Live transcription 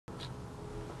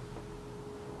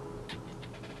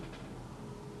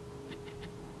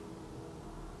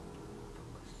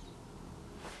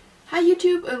Hi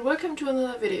YouTube and welcome to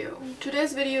another video.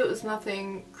 Today's video is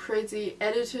nothing crazy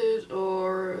edited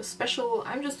or special.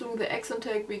 I'm just doing the accent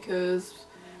tag because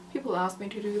people ask me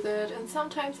to do that and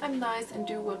sometimes I'm nice and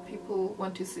do what people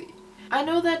want to see. I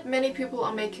know that many people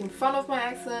are making fun of my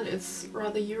accent. It's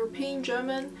rather European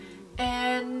German,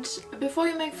 and before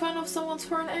you make fun of someone's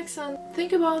foreign accent,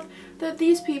 think about that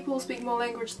these people speak more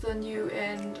language than you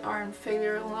and are in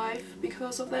failure in life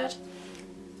because of that.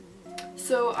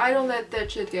 So I don't let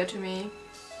that shit get to me.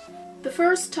 The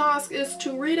first task is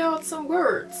to read out some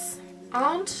words.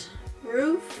 Aunt,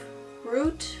 roof,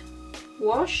 root,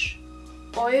 wash,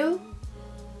 oil,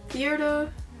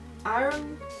 theater,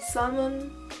 iron,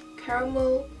 salmon,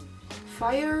 caramel,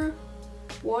 fire,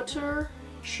 water,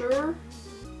 sure,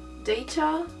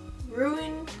 data,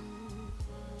 ruin.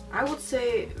 I would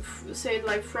say it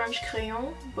like French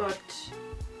crayon, but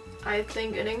I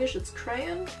think in English it's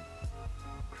crayon.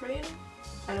 Crayon?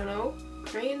 I don't know.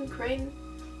 Crayon?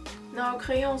 No,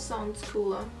 crayon sounds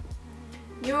cooler.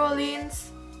 New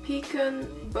Orleans, pecan,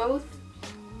 both,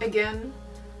 again,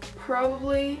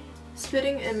 probably,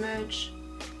 spitting image,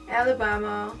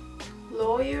 Alabama,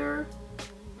 lawyer,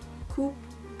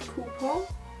 coupon,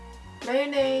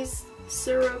 mayonnaise,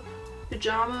 syrup,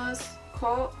 pajamas,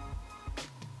 caught,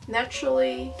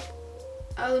 naturally,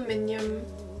 aluminium,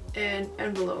 and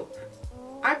envelope.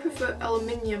 I prefer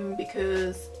aluminium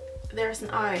because there's an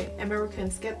I.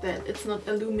 Americans get that. It's not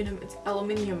aluminum, it's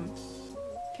aluminium.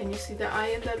 Can you see the I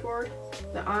in that word?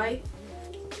 The I?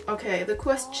 Okay, the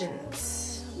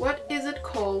questions. What is it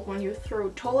called when you throw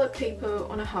toilet paper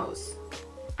on a house?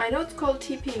 I know it's called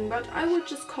TPing, but I would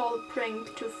just call it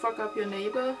prank to fuck up your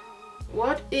neighbor.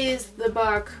 What is the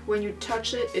bug when you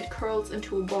touch it, it curls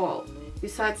into a ball?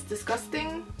 Besides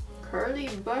disgusting? Curly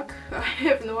bug? I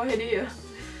have no idea.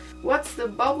 What's the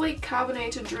bubbly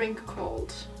carbonated drink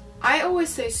called? I always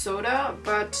say soda,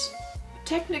 but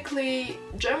technically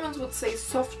Germans would say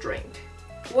soft drink.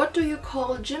 What do you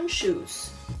call gym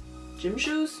shoes? Gym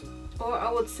shoes? Or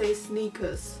I would say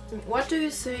sneakers. What do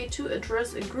you say to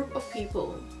address a group of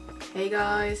people? Hey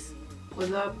guys,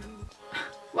 what's up?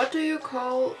 What do you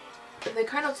call the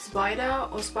kind of spider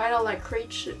or spider-like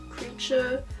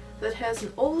creature that has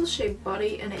an oval-shaped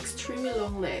body and extremely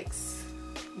long legs?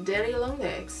 Daddy long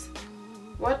legs.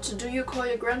 What do you call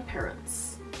your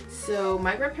grandparents? So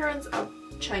my grandparents are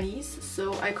Chinese,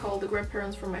 so I call the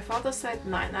grandparents from my father's side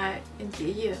Nai Nai and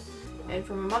Ye Ye, and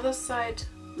from my mother's side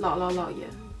La La La Ye.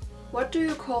 What do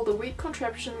you call the weird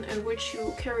contraption in which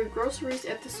you carry groceries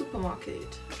at the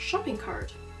supermarket? Shopping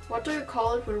cart. What do you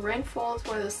call it when rain falls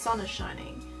while the sun is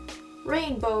shining?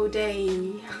 Rainbow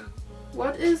day.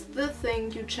 What is the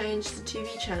thing you change the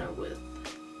TV channel with?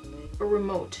 A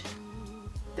remote.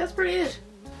 That's pretty it.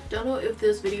 Don't know if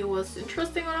this video was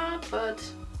interesting or not, but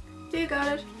you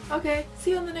got it. Okay,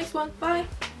 see you on the next one. Bye!